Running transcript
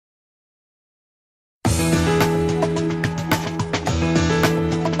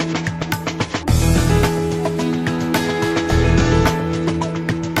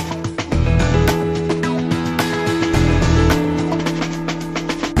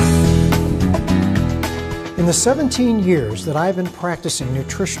In the 17 years that I've been practicing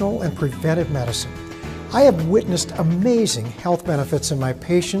nutritional and preventive medicine, I have witnessed amazing health benefits in my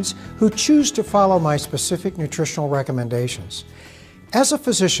patients who choose to follow my specific nutritional recommendations. As a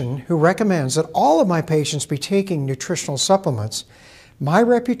physician who recommends that all of my patients be taking nutritional supplements, my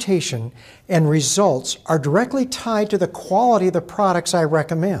reputation and results are directly tied to the quality of the products I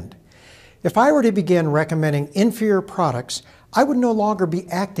recommend. If I were to begin recommending inferior products, I would no longer be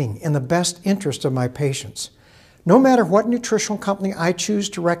acting in the best interest of my patients. No matter what nutritional company I choose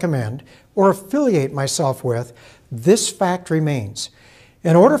to recommend or affiliate myself with, this fact remains.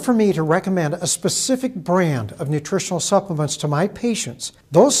 In order for me to recommend a specific brand of nutritional supplements to my patients,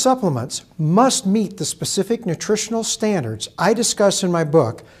 those supplements must meet the specific nutritional standards I discuss in my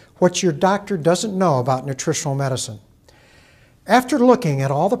book, What Your Doctor Doesn't Know About Nutritional Medicine. After looking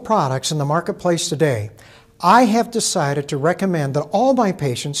at all the products in the marketplace today, I have decided to recommend that all my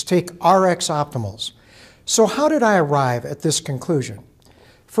patients take ARIIX Optimals. So how did I arrive at this conclusion?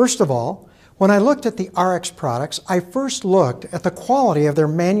 First of all, when I looked at the ARIIX products, I first looked at the quality of their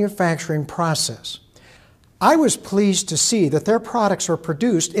manufacturing process. I was pleased to see that their products were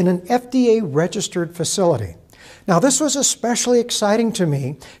produced in an FDA-registered facility. Now, this was especially exciting to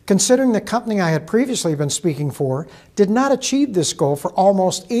me, considering the company I had previously been speaking for did not achieve this goal for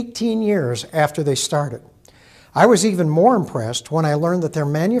almost 18 years after they started. I was even more impressed when I learned that their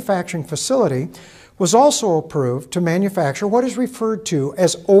manufacturing facility was also approved to manufacture what is referred to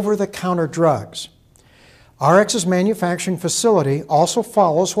as over-the-counter drugs. ARIIX's manufacturing facility also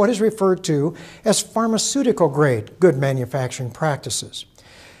follows what is referred to as pharmaceutical-grade good manufacturing practices.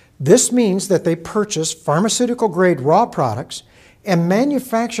 This means that they purchase pharmaceutical-grade raw products and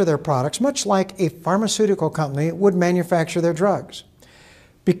manufacture their products much like a pharmaceutical company would manufacture their drugs.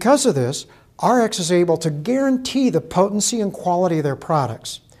 Because of this, ARIIX is able to guarantee the potency and quality of their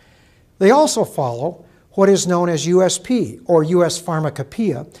products. They also follow what is known as USP, or U.S.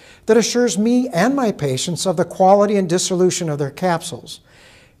 Pharmacopoeia, that assures me and my patients of the quality and dissolution of their capsules.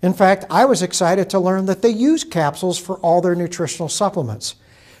 In fact, I was excited to learn that they use capsules for all their nutritional supplements,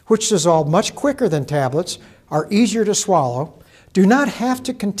 which dissolve much quicker than tablets, are easier to swallow, do not have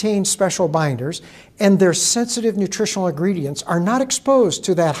to contain special binders, and their sensitive nutritional ingredients are not exposed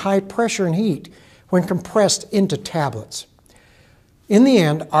to that high pressure and heat when compressed into tablets. In the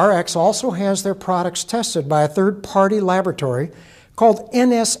end, ARIIX also has their products tested by a third-party laboratory called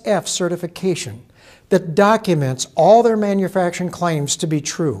NSF certification that documents all their manufacturing claims to be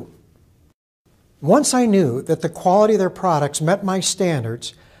true. Once I knew that the quality of their products met my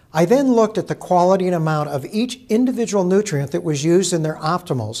standards, I then looked at the quality and amount of each individual nutrient that was used in their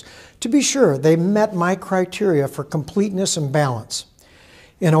Optimals to be sure they met my criteria for completeness and balance.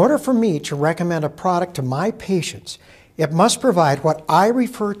 In order for me to recommend a product to my patients, it must provide what I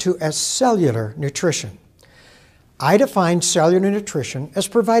refer to as cellular nutrition. I define cellular nutrition as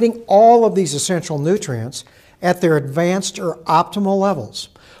providing all of these essential nutrients at their advanced or optimal levels,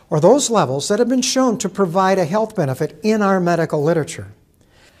 or those levels that have been shown to provide a health benefit in our medical literature.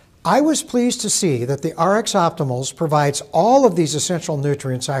 I was pleased to see that the ARIIX Optimals provides all of these essential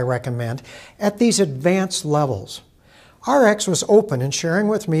nutrients I recommend at these advanced levels. ARIIX was open in sharing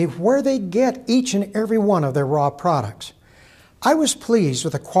with me where they get each and every one of their raw products. I was pleased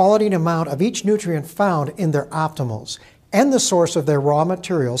with the quality and amount of each nutrient found in their Optimals and the source of their raw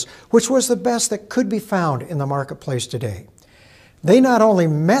materials, which was the best that could be found in the marketplace today. They not only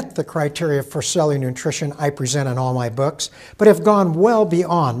met the criteria for cellular nutrition I present in all my books, but have gone well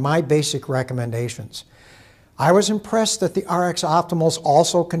beyond my basic recommendations. I was impressed that the ARIIX Optimals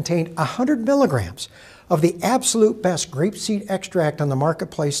also contained 100 milligrams of the absolute best grapeseed extract on the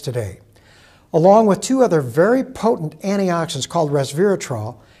marketplace today, along with two other very potent antioxidants called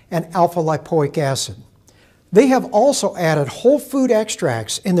resveratrol and alpha-lipoic acid. They have also added whole food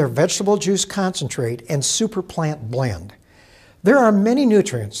extracts in their vegetable juice concentrate and super plant blend. There are many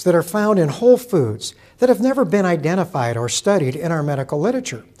nutrients that are found in whole foods that have never been identified or studied in our medical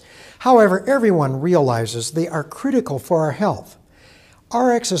literature. However, everyone realizes they are critical for our health.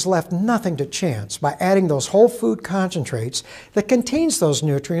 ARIIX has left nothing to chance by adding those whole food concentrates that contains those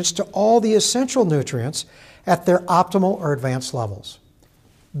nutrients to all the essential nutrients at their optimal or advanced levels.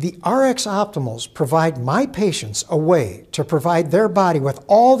 The ARIIX Optimals provide my patients a way to provide their body with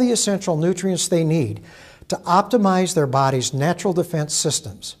all the essential nutrients they need to optimize their body's natural defense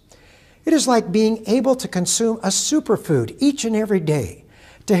systems. It is like being able to consume a superfood each and every day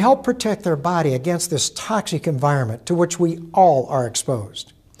to help protect their body against this toxic environment to which we all are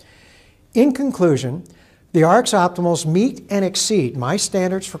exposed. In conclusion, the ARIIX Optimals meet and exceed my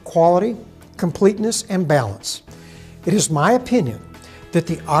standards for quality, completeness, and balance. It is my opinion that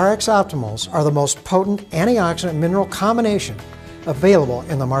the ARIIX Optimals are the most potent antioxidant mineral combination available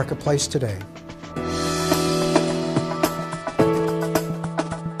in the marketplace today.